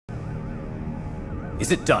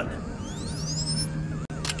Is it done?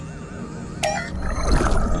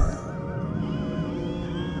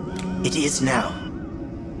 It is now.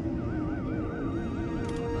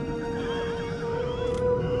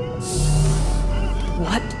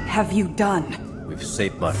 What have you done? We've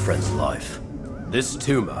saved my friend's life. This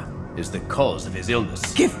tumor is the cause of his illness.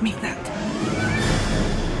 Give me that.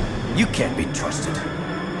 You can't be trusted.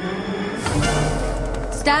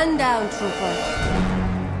 Stand down, Trooper.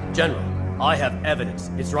 General, I have evidence.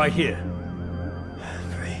 It's right here.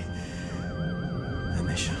 Free. The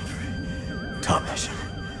mission. Free. Top mission.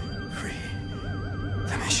 Free.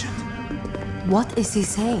 The mission. What is he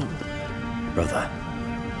saying? Brother.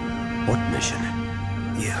 What mission?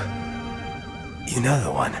 You know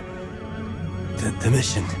the one. The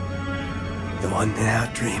mission. The one in our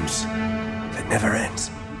dreams. That never ends.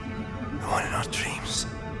 The one in our dreams.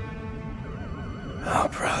 Oh,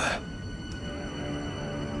 brother.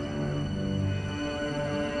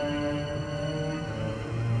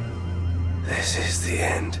 This is the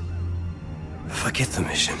end. Forget the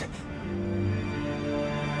mission.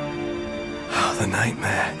 Oh, the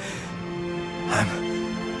nightmare. I'm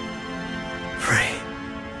free.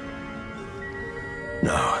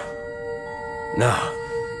 No. No.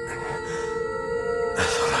 I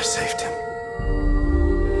thought I saved him.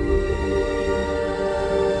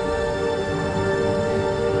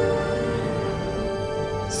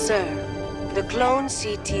 Sir, the clone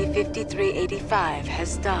CT-5385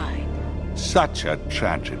 has died. Such a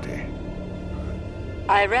tragedy.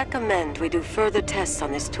 I recommend we do further tests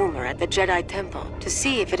on this tumor at the Jedi Temple to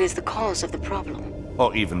see if it is the cause of the problem.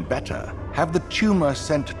 Or even better, have the tumor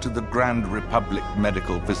sent to the Grand Republic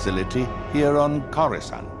Medical Facility here on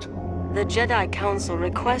Coruscant. The Jedi Council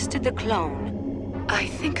requested the clone. I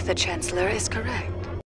think the Chancellor is correct.